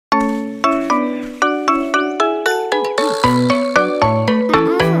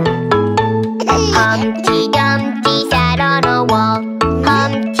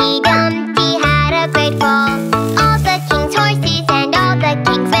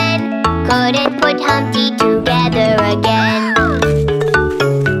couldn't put Humpty together again.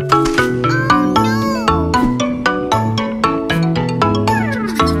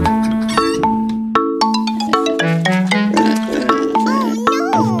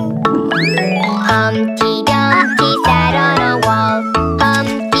 Humpty Dumpty sat on a wall.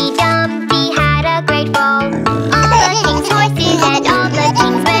 Humpty Dumpty had a great fall. All the king's horses and all the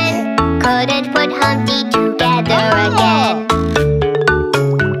king's men couldn't put Humpty together again.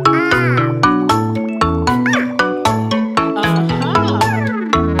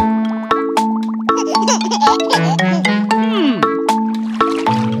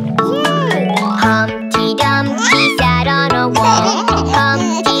 Humpty Dumpty sat on a wall.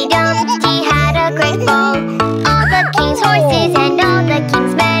 Humpty Dumpty had a great fall. All the king's horses and all the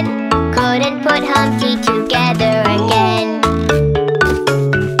king's men couldn't put Humpty together again.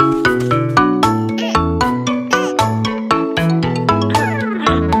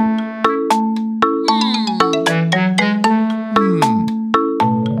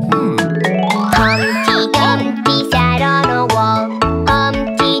 Humpty Dumpty sat on a wall.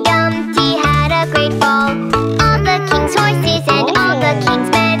 Humpty Dumpty had a great fall. All the king's horses and all the king's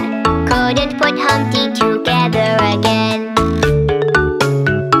men couldn't put Humpty together again.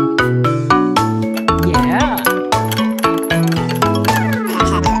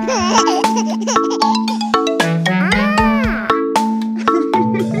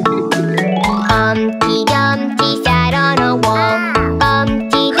 Humpty Dumpty sat on a wall.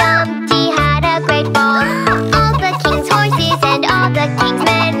 Humpty Dumpty had a great fall. All the king's horses and all the king's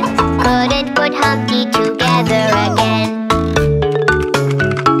men couldn't put Humpty together again.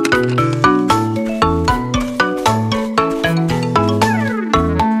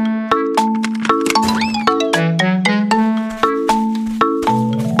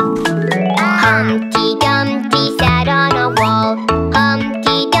 Humpty Dumpty sat on a wall.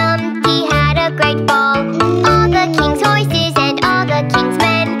 Humpty Dumpty had a great fall. All the king's horses and all the king's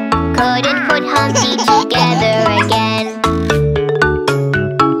men couldn't put Humpty together again.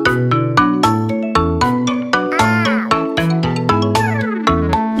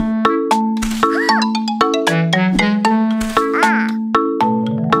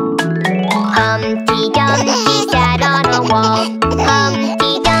 Humpty Dumpty sat on a wall.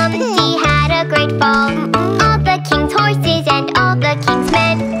 Humpty Dumpty had a great fall. All the king's horses and all the king's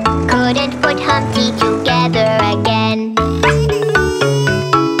men couldn't put Humpty together again.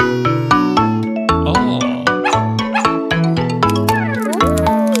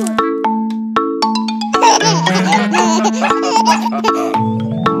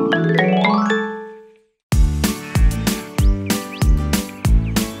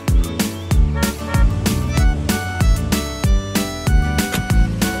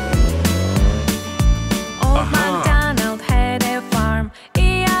 Old MacDonald had a farm,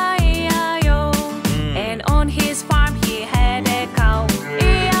 E-I-E-I-O. And on his farm he had a cow,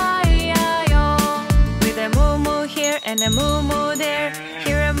 E-I-E-I-O. With a moo-moo here and a moo-moo there,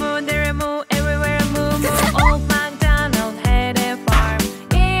 here a moo, there a moo, everywhere a moo-moo. Old MacDonald had a farm,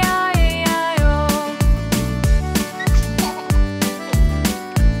 E-I-E-I-O.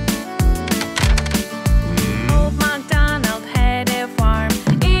 Old MacDonald had a farm,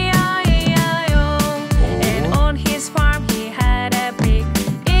 E-I-E-I-O. And on his farm he had a pig,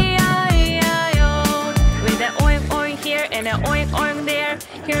 E-I-E-I-O. With a oink oink here and a oink oink there,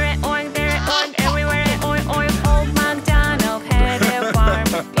 here a oink, there a oink, everywhere a oink oink. Old MacDonald had a farm,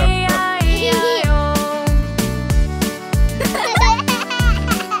 E-I-E-I-O.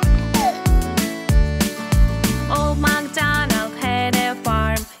 Old MacDonald had a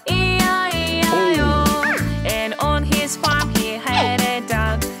farm, E-I-E-I-O. And on his farm he had a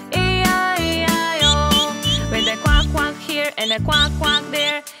dog, E-I-E-I-O. With a quack quack here and a quack quack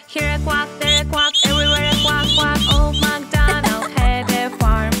there, here a quack, there a quack, everywhere a quack quack. Old MacDonald had a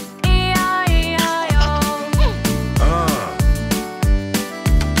farm, E-I-E-I-O.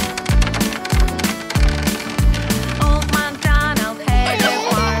 Old MacDonald had a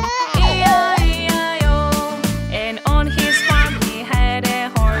farm, E-I-E-I-O. And on his farm he had a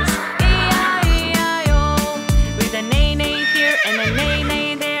horse, E-I-E-I-O. With a neigh-neigh here and a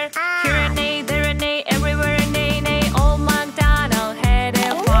neigh-neigh there, here a neigh, there a neigh, everywhere a neigh-neigh. Old MacDonald had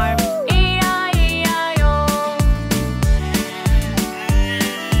a farm, E-I-E-I-O.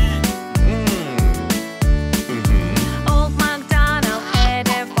 Old MacDonald had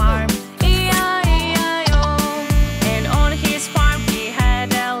a farm, E-I-E-I-O. And on his farm he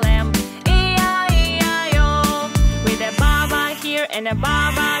had a lamb, E-I-E-I-O. With a baba here and a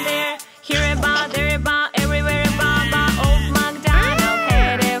baba there, here a ba, there a ba, everywhere a baba. Old MacDonald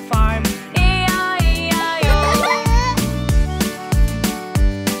had a farm, E-I-E-I-O.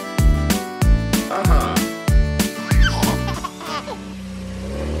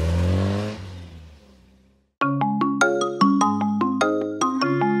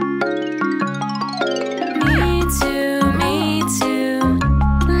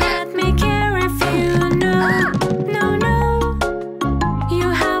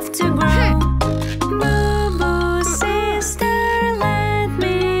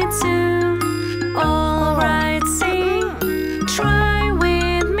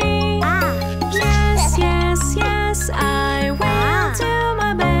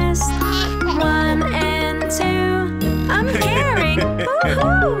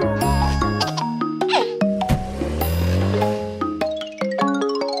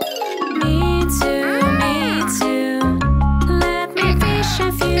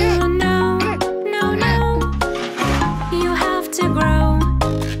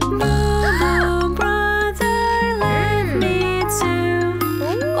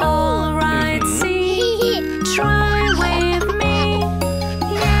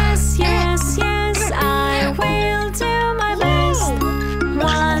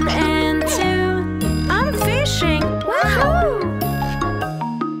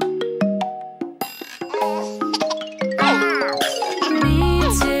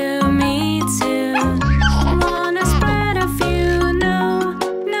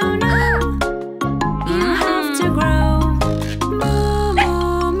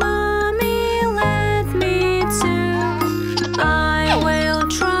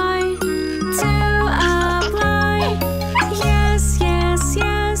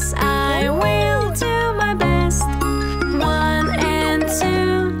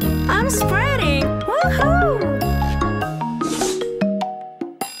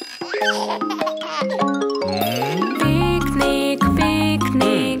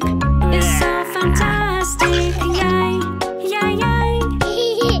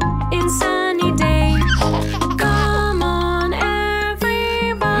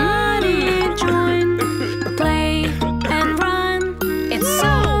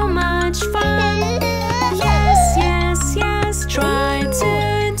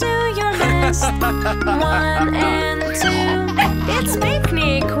 One and two. It's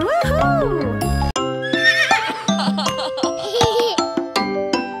picnic! Woohoo!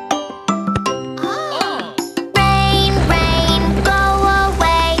 Rain, rain, go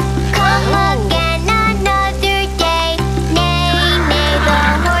away. Come again another day. Neigh, neigh, the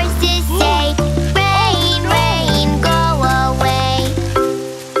horses say. Rain, rain, go away.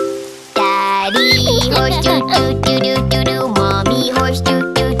 Daddy horse doo doo doo doo doo doo. Mommy horse doo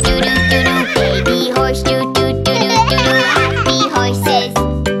doo doo doo doo doo. Baby horse doo doo doo doo doo doo. Happy horses.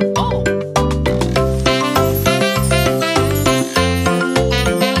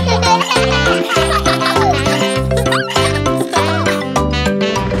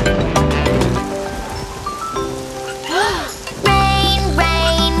 Rain,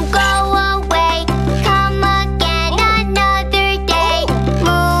 rain, go away. Come again another day.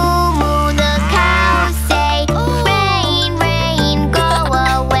 Moo, moo, the cows say. Rain, rain, go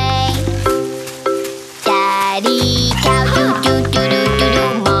away. Daddy cow doo doo doo doo doo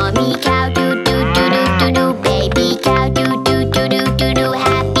doo. Mommy cow doo doo doo doo doo doo. Baby cow doo doo doo doo doo doo.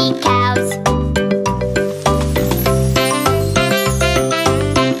 Happy cows.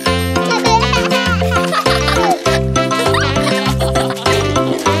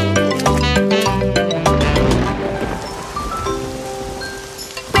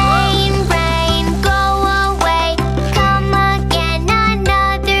 Rain, rain, go away. Come again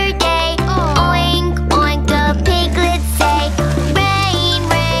another day. Oink, oink, the piglets say. Rain,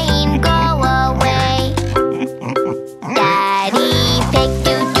 rain, go away. Daddy pig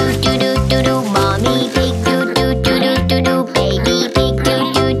doo doo doo doo doo doo. Mommy pig doo doo doo doo doo doo. Baby pig doo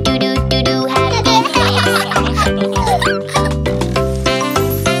doo doo doo doo doo. Happy pigs.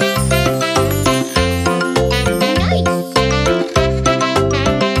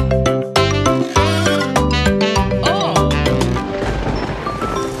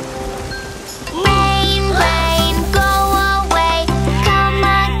 Rain, rain, go away. Come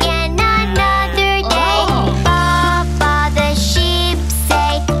again another day. Ba, ba, the sheep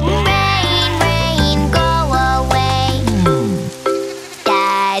say. Rain, rain, go away.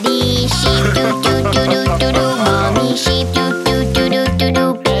 Daddy sheep doo doo doo doo doo doo. Mommy sheep doo doo doo doo doo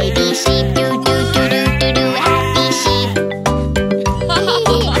doo. Baby sheep doo doo doo doo doo doo. Happy sheep.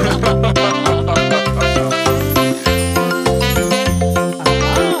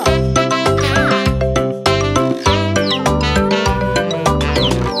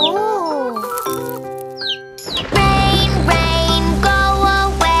 Rain, rain, go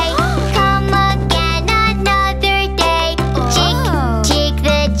away. Come again another day. Chick, chick,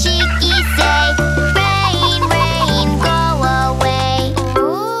 the chickies say.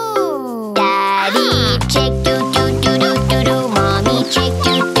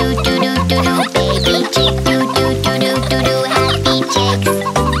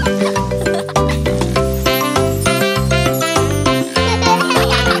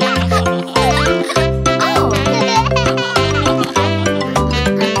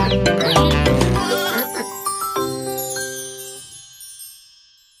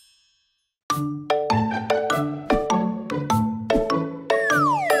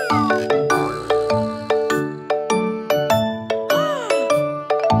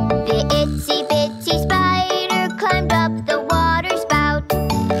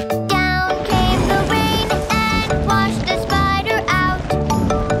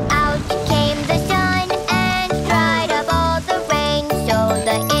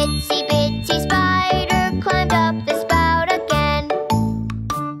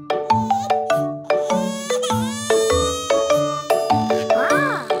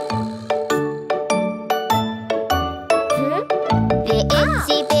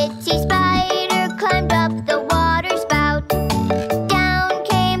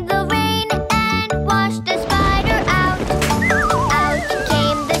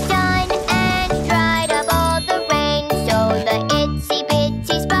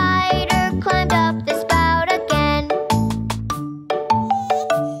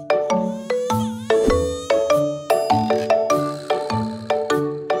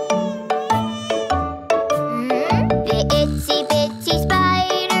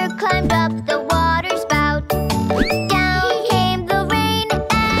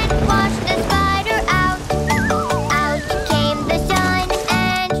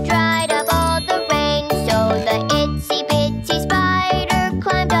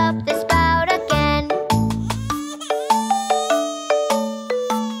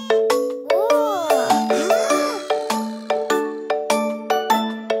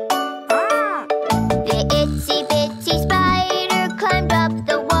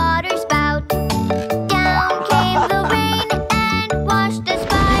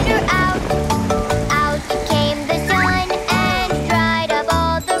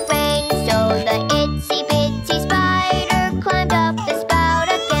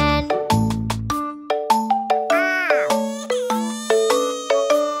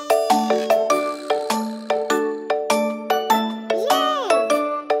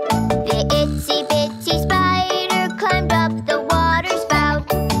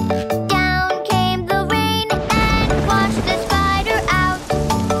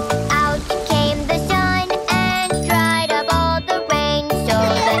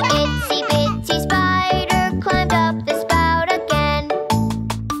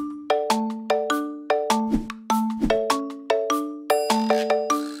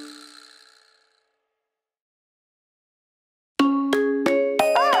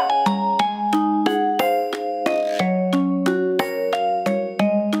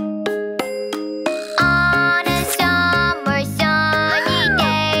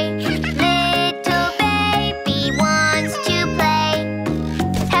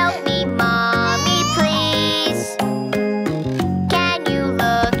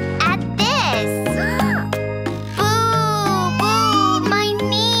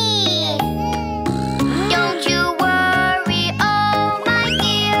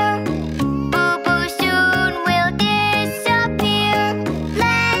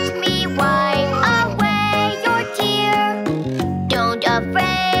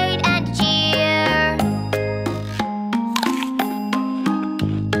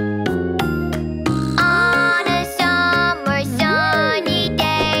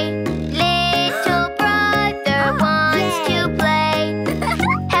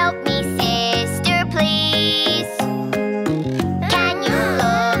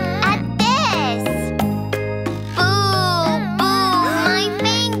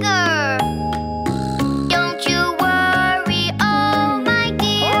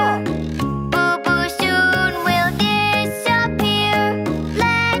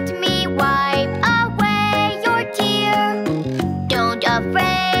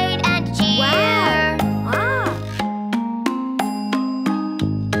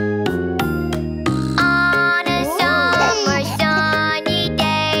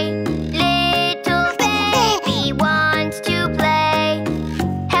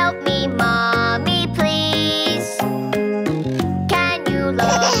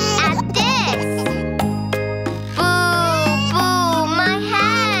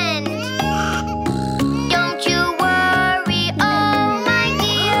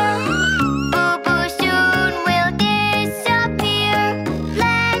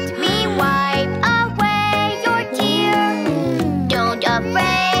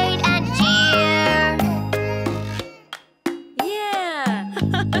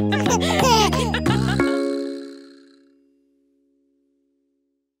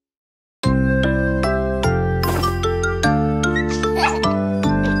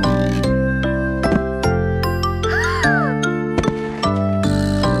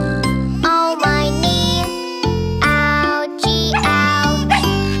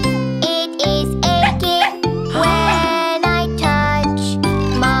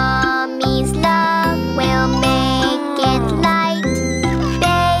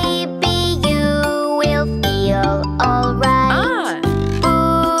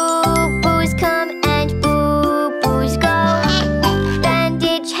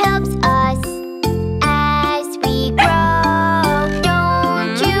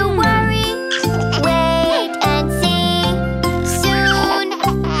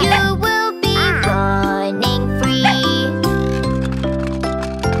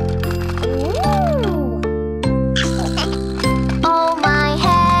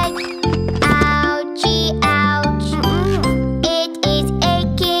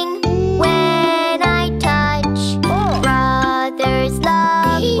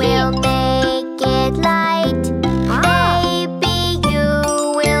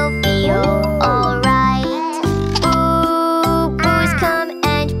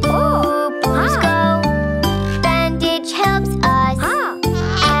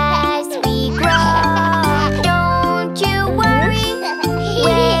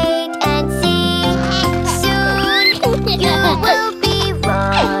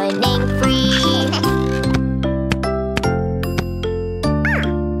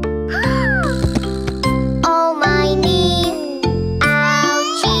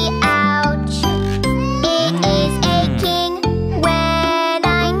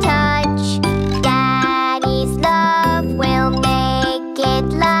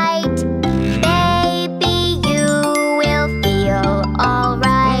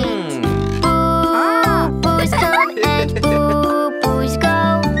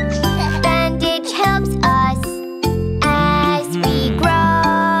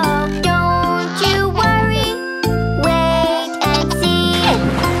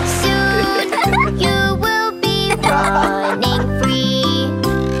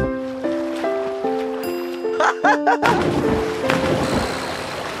 This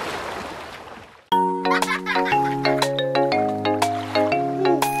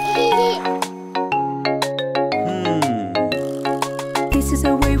is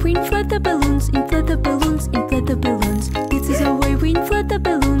a way we inflate the balloons, inflate the balloons, inflate the balloons. This is a way we inflate the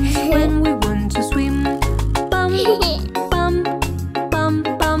balloons when we want to swim. Bum, bum, bum,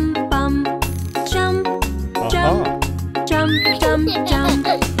 bum, bum. Jump, jump, jump, jump, jump.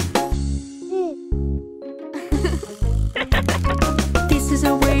 This is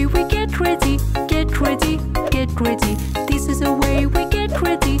a way we get ready, get ready, get ready. This is a way we get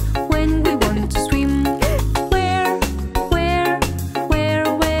ready when we want to swim. Where?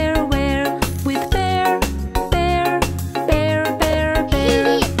 With bear, bear, bear, bear,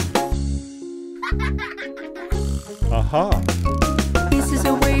 bear. This is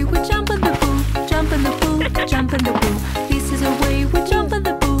a way we jump in the pool, jump in the pool, jump in the pool. This is a way we jump in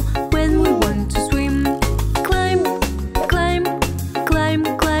the pool when we want to swim. Climb, climb, climb,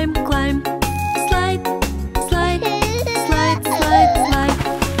 climb, climb. Slide, slide, slide, slide, slide.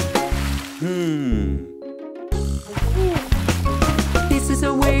 This is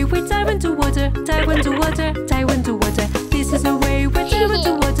a way we dive into water, dive into water, dive into water. This is a way we dive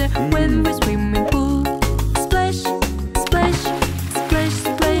into water when we swim in pool. Splash, splash, splash,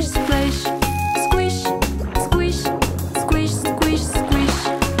 splash, splash. Squish, squish, squish, squish, squish.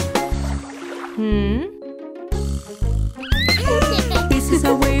 This is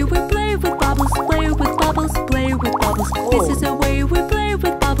a way we play with bubbles, play with bubbles, play with bubbles. This is a way we play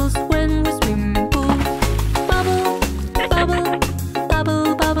with bubbles when we swim in pool. Bubble, bubble,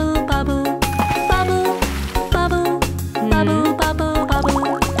 bubble, bubble, bubble. Bubble, bubble, bubble, bubble,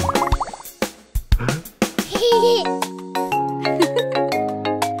 bubble.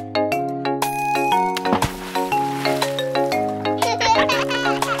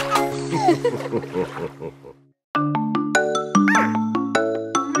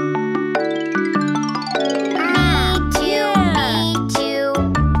 Me too,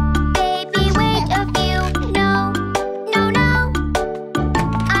 baby, wait a few. No, no, no,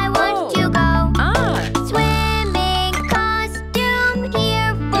 I want to go. Swimming costume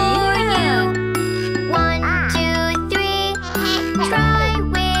here for you. 1, 2, 3, try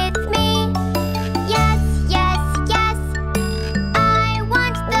with me. Yes, yes, yes, I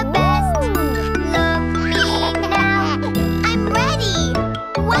want the best. Look me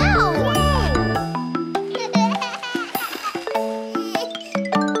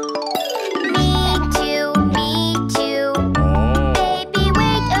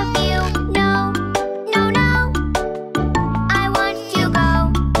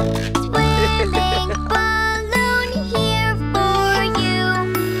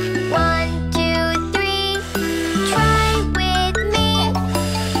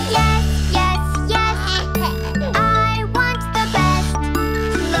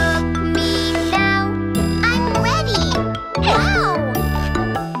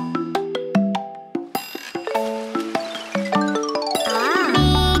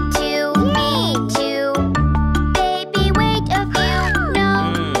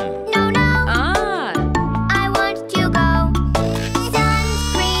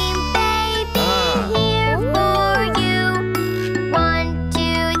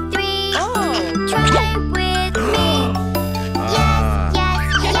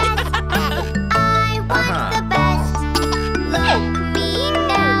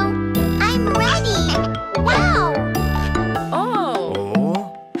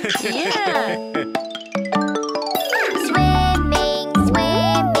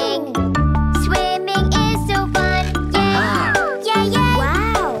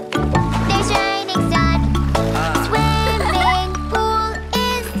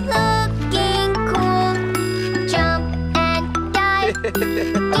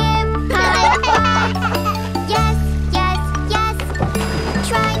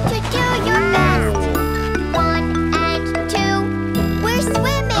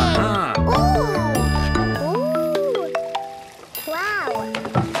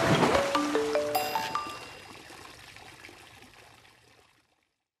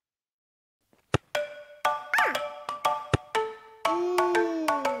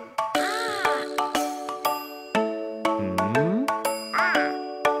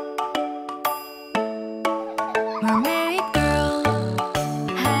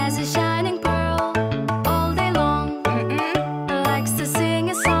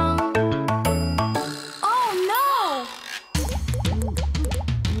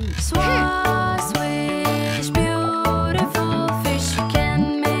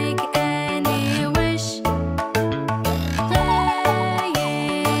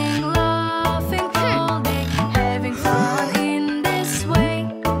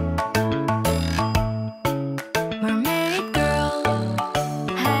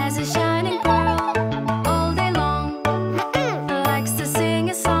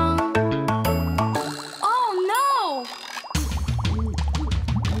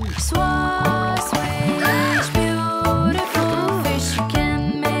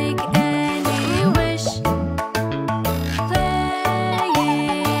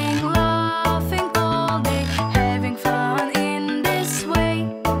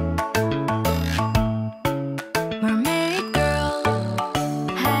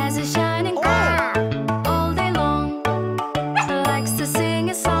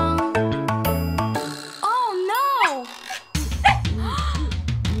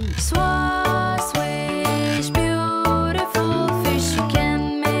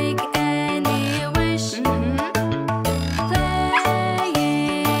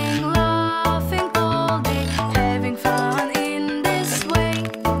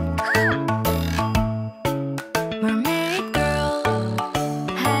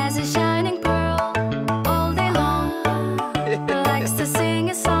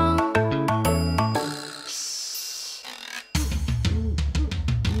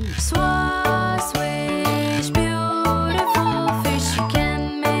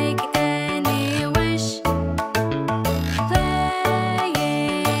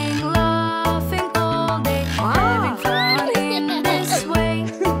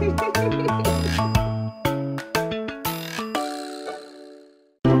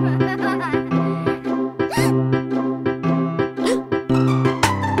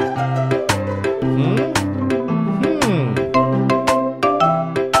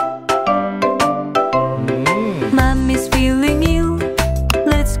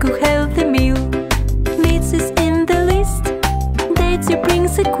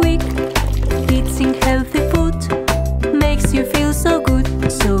it quick. Eating healthy food makes you feel so good.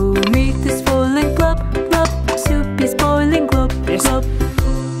 So meat is falling glop, glop. Soup is boiling glop, glop.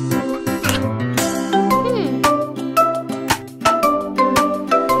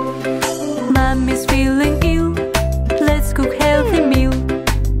 Mom is feeling ill. Let's cook healthy meal.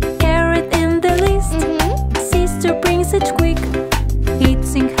 Carrot in the list. Sister brings it quick.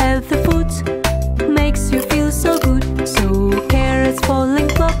 Eating healthy food makes you feel so good. So carrots falling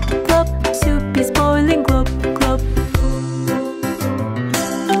glop, glop. Soup is boiling glop, glop.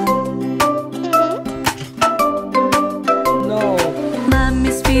 No. Mom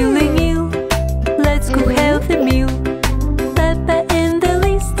is feeling ill. Let's cook healthy meal. Pepper in the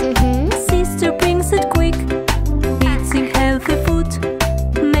list. Sister brings it quick. Eating healthy food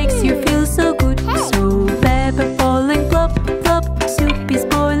makes you feel so good. So pepper falling glop, glop. Soup is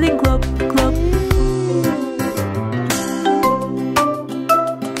boiling glop, glop.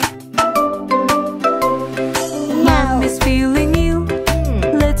 Mom is feeling ill.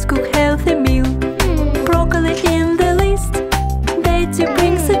 Let's cook healthy meal. Broccoli in the list. Betty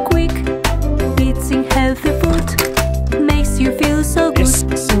brings it quick. Eating healthy food makes you feel so good.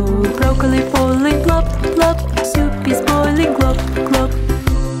 So broccoli falling glop, glop. Soup is boiling glop, glop.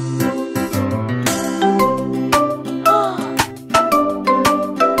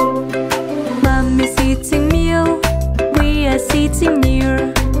 Mom is eating meal. We are sitting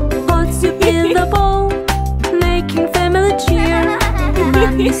near. Hot soup in the bowl, making family cheer.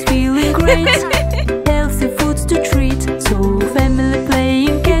 Mom is feeling great. Healthy foods to treat. So family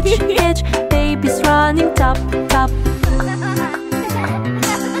playing catch, catch. Babies running top, top.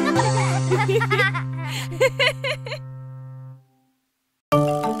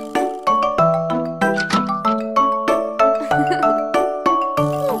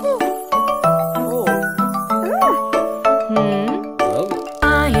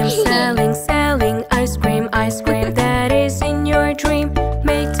 I am selling, selling ice cream, ice cream that is in your dream.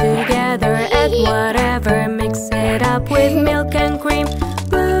 Make together, add whatever, mix it up with milk and cream.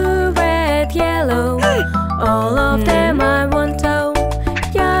 Blue, red, yellow, all of them I want to.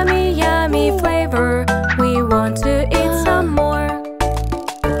 Yummy, yummy flavor, we want to eat some more.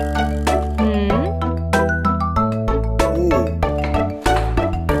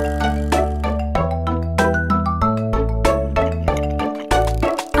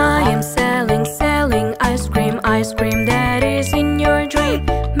 I am selling, selling ice cream that is in your dream.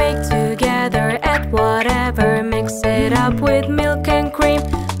 Make together, add whatever, mix it up with milk and cream.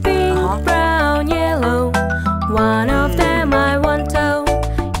 Pink, brown, yellow, one of them I want to.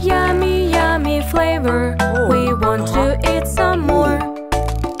 Yummy, yummy flavor, we want to eat some more.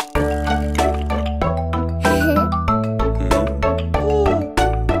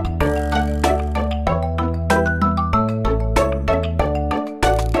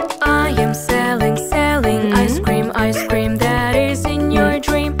 I am selling, selling ice cream that is in your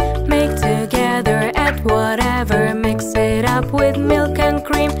dream. Make together, add whatever, mix it up with milk and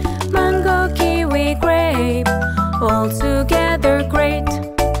cream. Mango, kiwi, grape, all together great.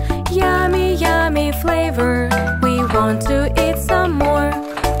 Yummy, yummy flavor, we want to eat some more.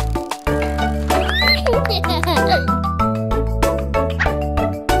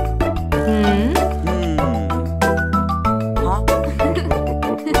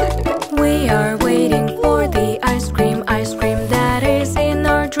 We are waiting for the ice cream that is in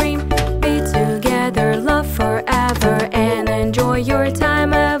our dream. Be together, love forever, and enjoy your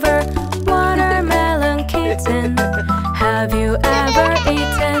time ever. Watermelon kitten, have you ever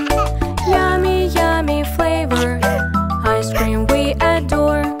eaten? Yummy, yummy flavor, ice cream we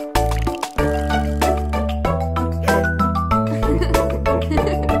adore.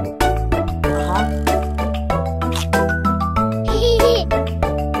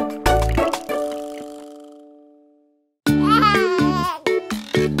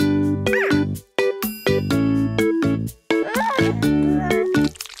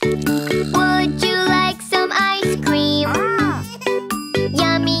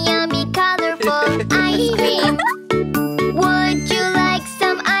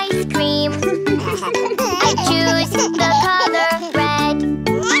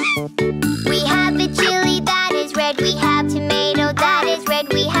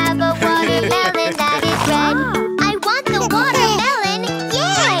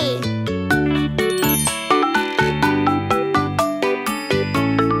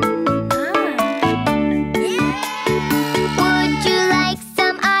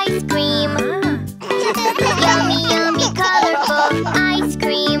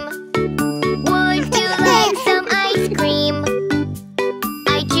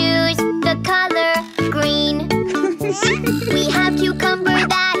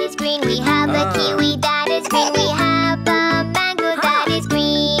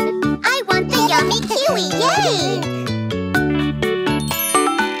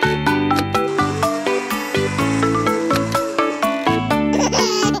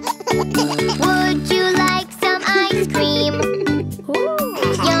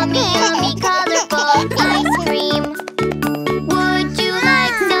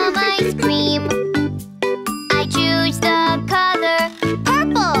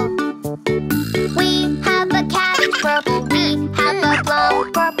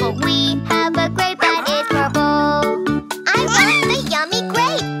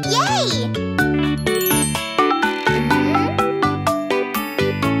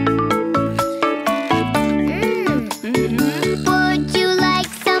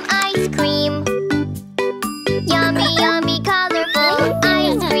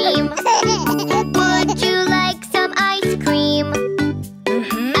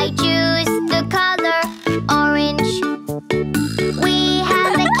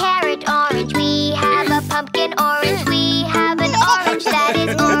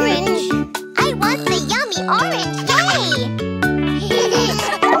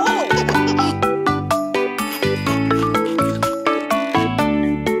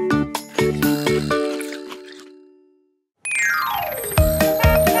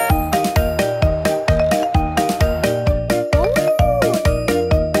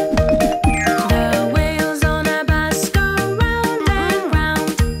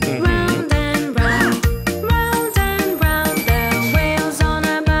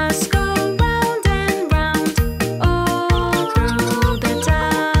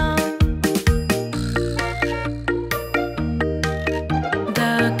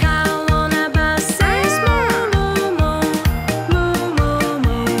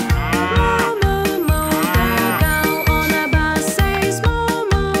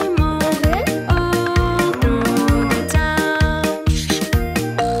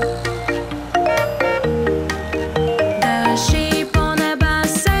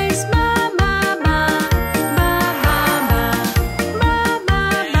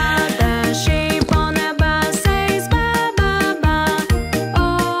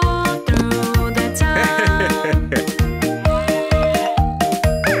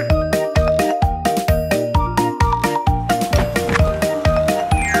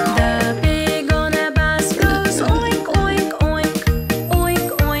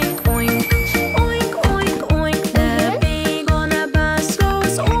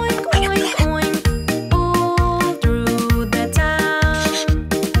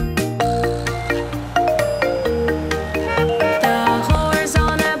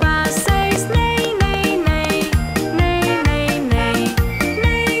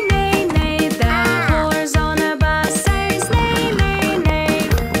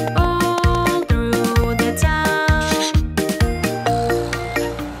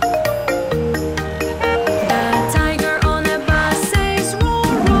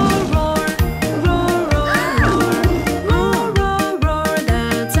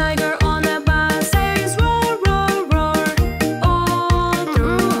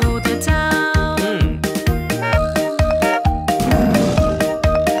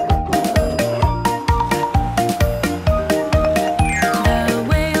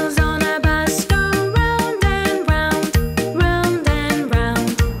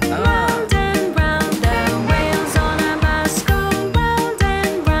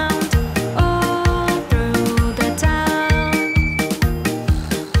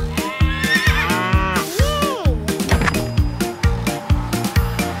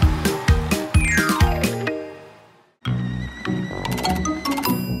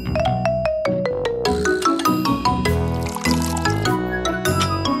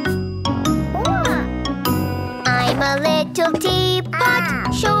 I'm a little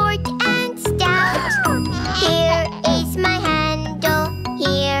teapot, short and stout. Here is my handle,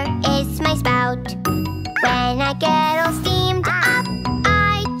 here is my spout. When I get all steamed up,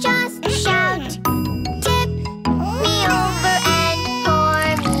 I just shout. Tip me over and pour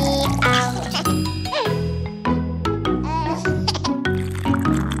me out.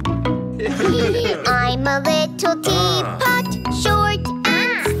 I'm a little teapot, short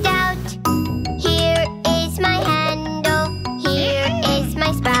and stout. Here is my handle, here is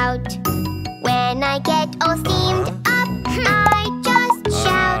my spout. When I get all steamed up, I just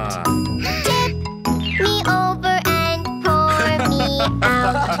shout. Tip me over and pour me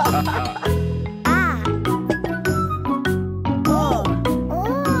out.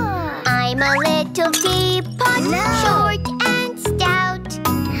 I'm a little teapot, short and stout.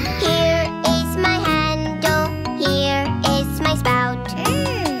 Here is my handle, here is my spout.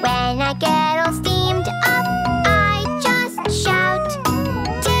 When I get all steamed up, I just shout.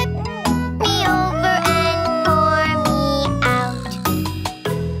 Tip me over and pour me out.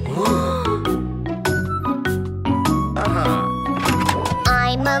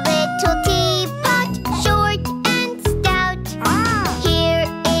 I'm a little teapot, short and stout. Here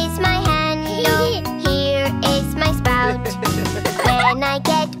is my handle, here is my spout. When I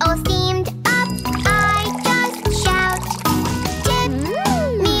get all steamed up, I just shout. Tip me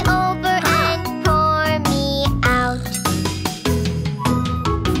over and pour me out.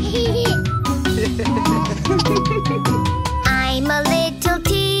 I'm a little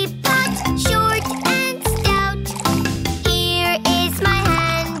teapot, short and stout. Here is my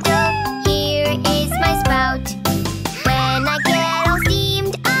handle, here is my spout. When I get all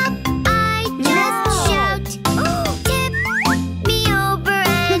steamed up, I just shout. Tip me over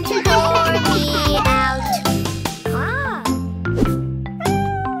and pour me out.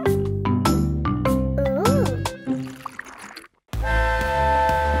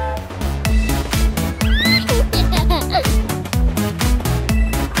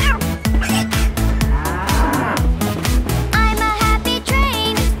 I'm a happy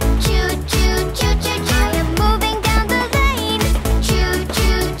train. Choo choo choo choo choo. I am moving down the lane. Choo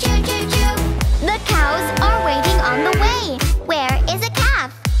choo choo choo choo. The cows are waiting on the way. Where is a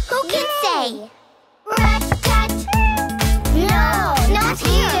calf? Who can say? Rat-tat. No, not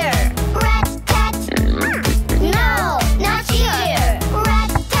here. Rat-tat. No, not here.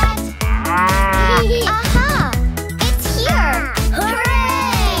 Rat-tat. Aha! It's here!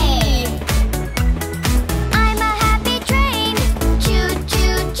 Hooray! I'm a happy train. Choo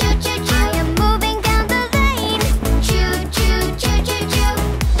choo choo choo choo. I am moving down the lane. Choo choo choo choo choo.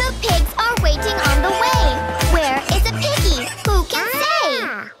 The pigs are waiting on the way. Where is a piggy? Who can say?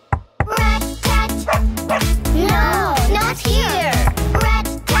 Rat-tat. No, not here.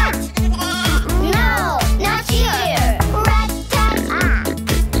 Rat-tat. No, not here. Rat-tat.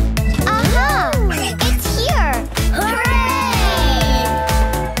 Aha! It's here! Hooray!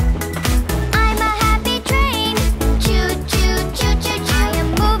 I'm a happy train. Choo choo choo choo choo. I am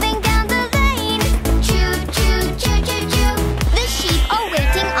moving down the lane. Choo choo choo choo choo. The sheep are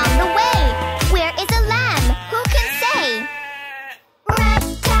waiting on the way. Where is a lamb? Who can say?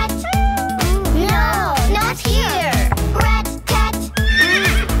 Rat-tat. No, not here. Rat-tat.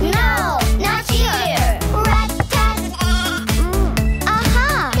 No, not here. Rat-tat. Aha!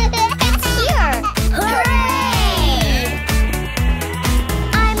 It's here! Hooray!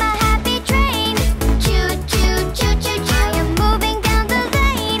 I'm a happy train. Choo choo choo choo choo. I am moving down the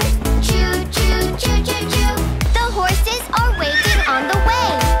lane. Choo choo choo choo choo. The horses are waiting on the way.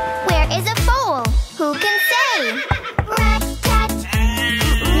 Where is a foal? Who can say? Rat-tat.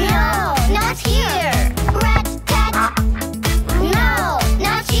 No, not here. Rat-tat. No,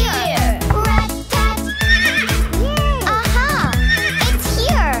 not here. Rat-tat. Aha! It's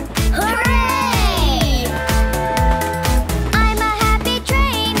here! Hooray! I'm a happy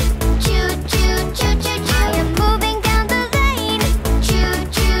train. Choo choo choo choo choo. I am moving down the lane. Choo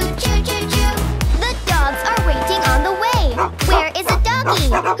choo choo choo choo. The dogs are waiting on the way. Where is a doggy?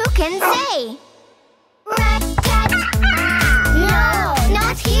 Who can say? Rat-tat. No,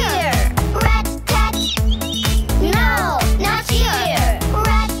 not here. Rat-tat. No, not here.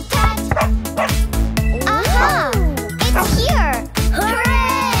 Rat-tat. Aha! It's here!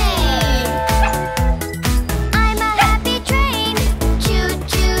 Hooray! I'm a happy train. Choo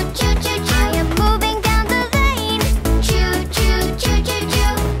choo choo choo choo. I am moving down the lane. Choo choo choo choo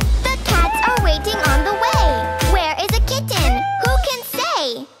choo. The cats are waiting on the way. Where is a kitten? Who can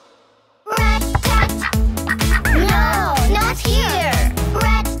say? Rat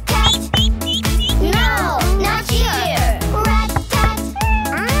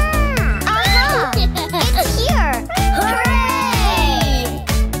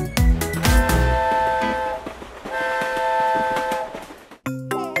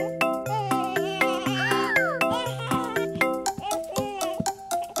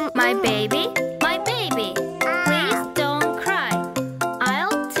My baby, my baby.